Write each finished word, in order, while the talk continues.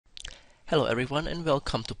Hello everyone and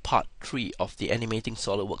welcome to part 3 of the Animating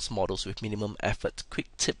SolidWorks Models with Minimum Effort quick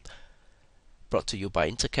tip brought to you by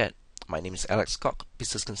INTERCAD. My name is Alex Koch,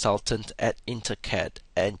 Business Consultant at INTERCAD,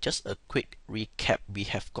 and just a quick recap. We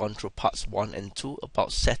have gone through parts 1 and 2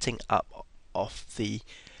 about setting up of the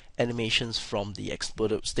animations from the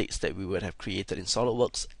exploded states that we would have created in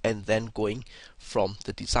SolidWorks, and then going from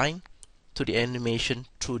the design to the animation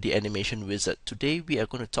through the animation wizard. Today we are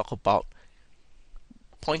going to talk about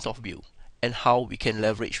point of view and how we can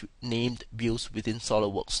leverage named views within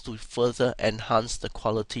SolidWorks to further enhance the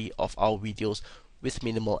quality of our videos with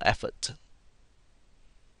minimal effort.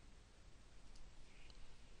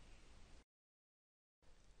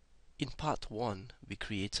 In part 1, we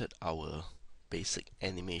created our basic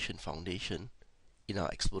animation foundation in our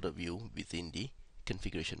exploded view within the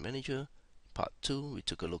configuration manager. Part 2, we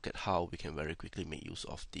took a look at how we can very quickly make use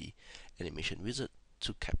of the animation wizard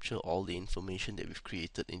to capture all the information that we've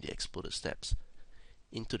created in the exploded steps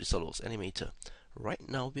into the SolidWorks animator. Right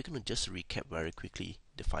now we're going to just recap very quickly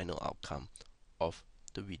the final outcome of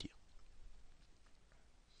the video.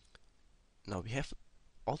 Now we have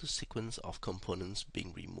all the sequence of components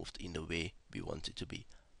being removed in the way we want it to be.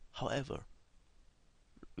 However,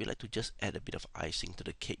 we like to just add a bit of icing to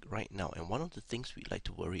the cake right now, and one of the things we like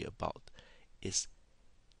to worry about is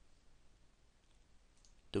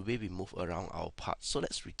the way we move around our parts. So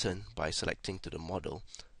let's return by selecting to the model,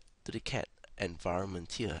 to the CAD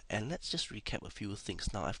environment here, and let's just recap a few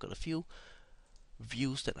things. Now I've got a few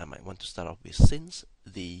views that I might want to start off with. Since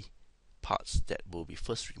the parts that will be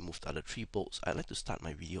first removed are the 3 bolts, I'd like to start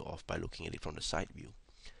my video off by looking at it from the side view,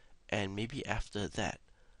 and maybe after that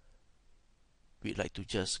we'd like to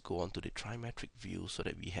just go on to the trimetric view so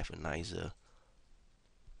that we have a nicer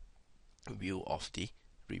view of the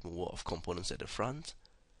removal of components at the front.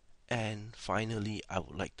 And finally, I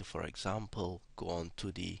would like to, for example, go on to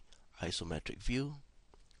the isometric view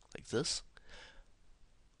like this.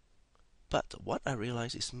 But what I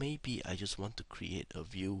realize is maybe I just want to create a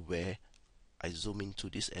view where I zoom into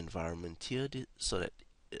this environment here so that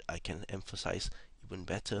I can emphasize even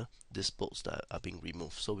better these bolts that are being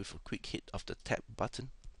removed. So with a quick hit of the tab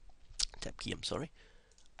key,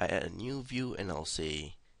 I add a new view and I'll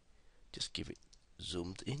say just give it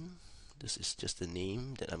zoomed in. This is just the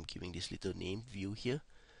name that I'm giving this little name view here.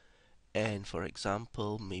 And for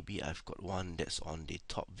example, maybe I've got one that's on the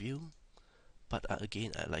top view, but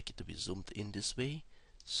again I like it to be zoomed in this way,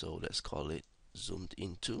 so let's call it zoomed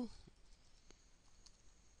into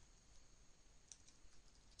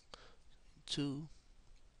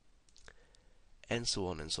and so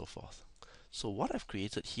on and so forth. So what I've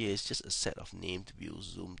created here is just a set of named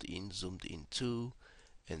views: zoomed in to,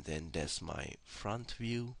 and then there's my front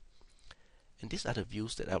view. And these are the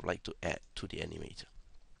views that I would like to add to the animator.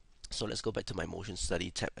 So let's go back to my motion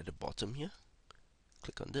study tab at the bottom here.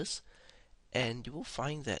 Click on this, and you will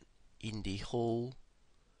find that in the whole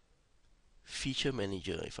feature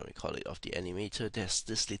manager, if I may call it, of the animator, there's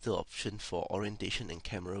this little option for orientation and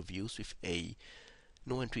camera views with a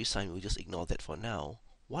no entry sign. We'll just ignore that for now.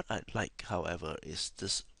 What I'd like, however, is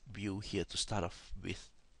this view here to start off with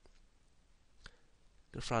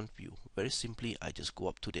the front view. Very simply, I just go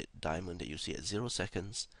up to that diamond that you see at 0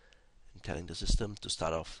 seconds and telling the system to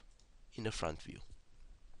start off in the front view.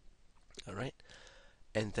 Alright,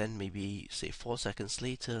 and then maybe say 4 seconds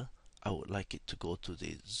later I would like it to go to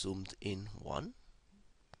the zoomed in 1.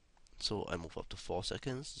 So I move up to 4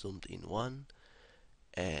 seconds, zoomed in 1,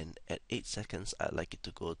 and at 8 seconds I'd like it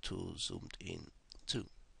to go to zoomed in 2.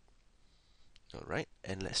 Alright,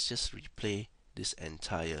 and let's just replay this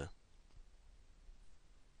entire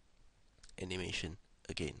animation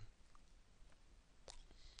again.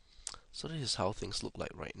 So this is how things look like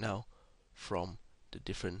right now from the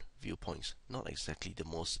different viewpoints. Not exactly the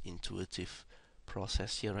most intuitive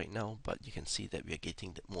process here right now, but you can see that we are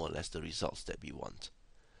getting more or less the results that we want.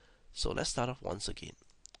 So let's start off once again.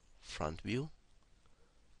 Front view,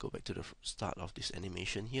 go back to the start of this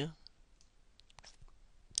animation here,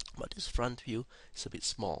 but this front view is a bit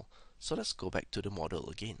small, so let's go back to the model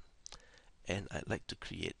again, and I'd like to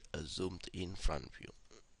create a zoomed in front view.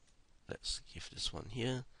 Let's give this one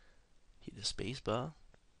here, hit the space bar,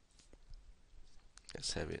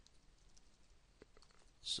 let's have it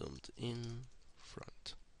zoomed in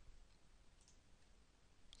front,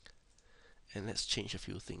 and let's change a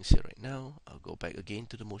few things here right now. I'll go back again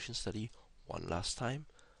to the motion study one last time.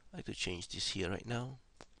 I'd like to change this here right now.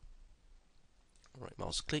 Right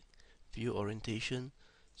mouse click, view orientation,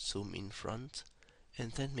 zoom in front,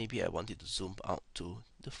 and then maybe I want it to zoom out to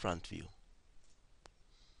the front view.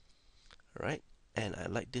 Alright, and I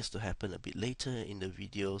like this to happen a bit later in the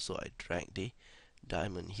video, so I drag the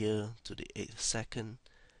diamond here to the 8th second,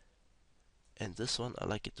 and this one I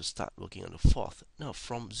like it to start working on the 4th. Now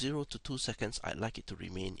from 0 to 2 seconds I like it to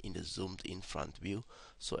remain in the zoomed in front view.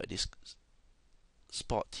 So at this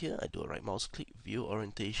spot here I do a right mouse click, view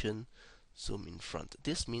orientation, zoom in front.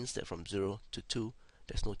 This means that from 0 to 2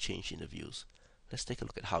 there's no change in the views. Let's take a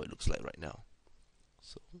look at how it looks like right now.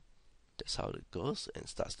 So that's how it goes and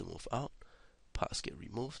starts to move out. Parts get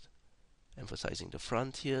removed, emphasizing the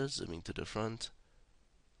front here, zooming to the front.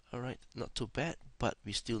 Alright, not too bad, but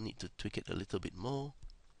we still need to tweak it a little bit more.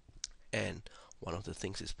 And one of the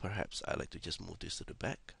things is perhaps I like to just move this to the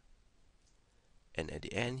back. And at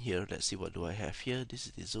the end here, let's see what do I have here. This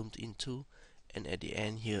is the zoomed into, and at the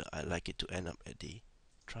end here I like it to end up at the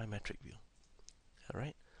trimetric view.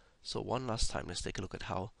 Alright, so one last time, let's take a look at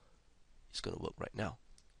how it's going to work right now.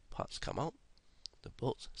 Parts come out, the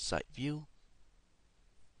bolts, side view,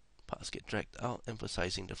 parts get dragged out,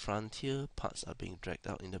 emphasizing the front here, parts are being dragged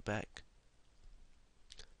out in the back.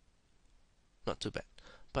 Not too bad,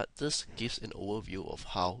 but this gives an overview of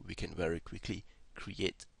how we can very quickly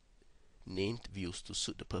create named views to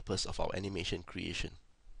suit the purpose of our animation creation.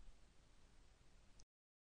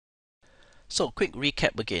 So quick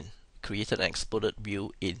recap again. Created an exploded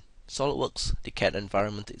view in SolidWorks, the CAD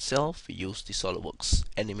environment itself. We used the SolidWorks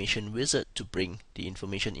animation wizard to bring the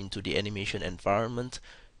information into the animation environment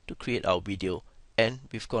to create our video, and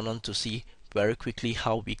we've gone on to see very quickly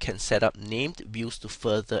how we can set up named views to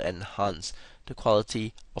further enhance the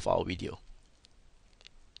quality of our video.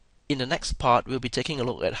 In the next part, we'll be taking a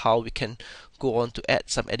look at how we can go on to add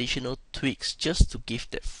some additional tweaks just to give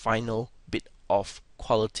that final bit of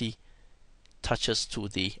quality touches to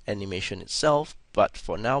the animation itself. But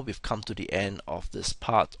for now, we've come to the end of this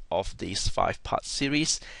part of this 5-part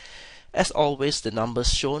series. As always, the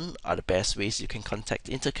numbers shown are the best ways you can contact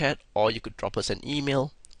INTERCAD, or you could drop us an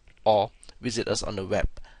email or visit us on the web.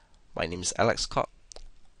 My name is Alex Koch,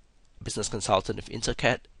 business consultant with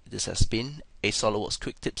INTERCAD. This has been a SolidWorks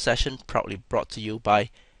Quick Tip session proudly brought to you by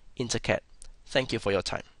INTERCAD. Thank you for your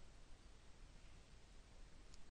time.